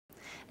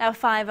Now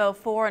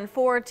 5:04 and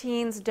 4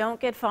 teens don't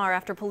get far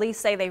after police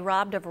say they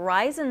robbed a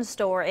Verizon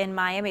store in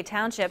Miami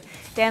Township.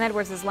 Dan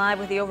Edwards is live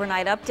with the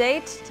overnight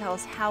update. Tell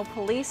us how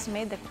police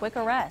made the quick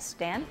arrest.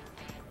 Dan?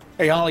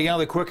 Hey, Holly,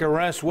 the quick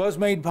arrest was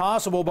made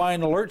possible by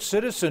an alert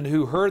citizen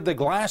who heard the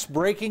glass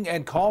breaking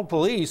and called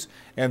police,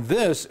 and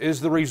this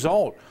is the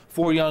result.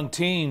 4 young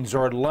teens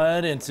are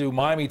led into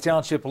Miami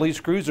Township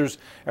police cruisers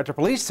after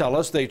police tell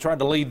us they tried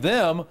to lead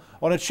them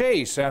on a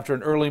chase after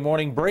an early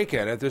morning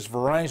break-in at this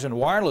Verizon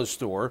wireless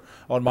store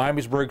on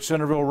Miamisburg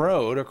Centerville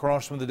Road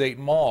across from the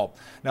Dayton Mall.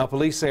 Now,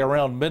 police say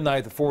around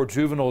midnight, the 4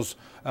 juveniles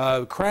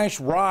crashed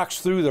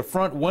rocks through the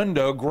front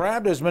window,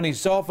 grabbed as many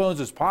cell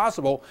phones as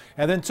possible,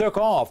 and then took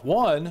off,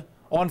 one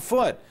on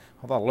foot.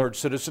 The alert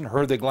citizen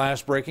heard the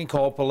glass breaking,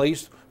 called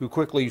police, who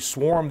quickly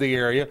swarmed the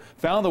area,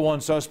 found the one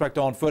suspect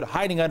on foot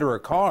hiding under a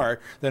car.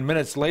 Then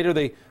minutes later,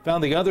 they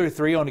found the other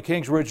 3 on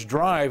Kings Ridge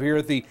Drive here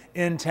at the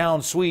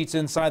In-Town Suites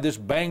inside this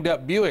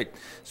banged-up Buick.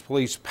 As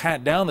police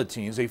pat down the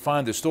teens, they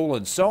find the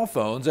stolen cell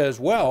phones as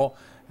well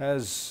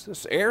as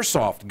this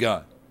airsoft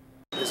gun.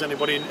 If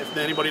anybody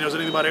knows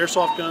anything about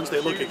airsoft guns, they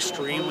look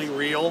extremely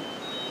real,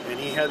 and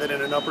he had that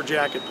in an upper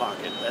jacket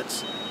pocket.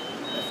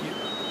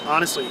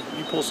 Honestly,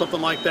 you pull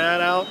something like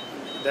that out,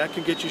 that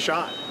can get you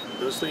shot.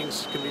 Those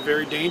things can be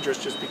very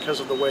dangerous just because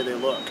of the way they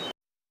look.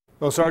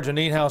 Well, Sergeant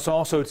Needhouse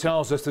also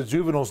tells us the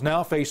juveniles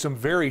now face some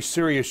very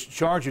serious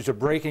charges of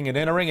breaking and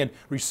entering and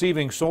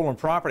receiving stolen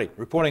property.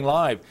 Reporting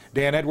live,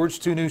 Dan Edwards,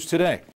 2 News Today.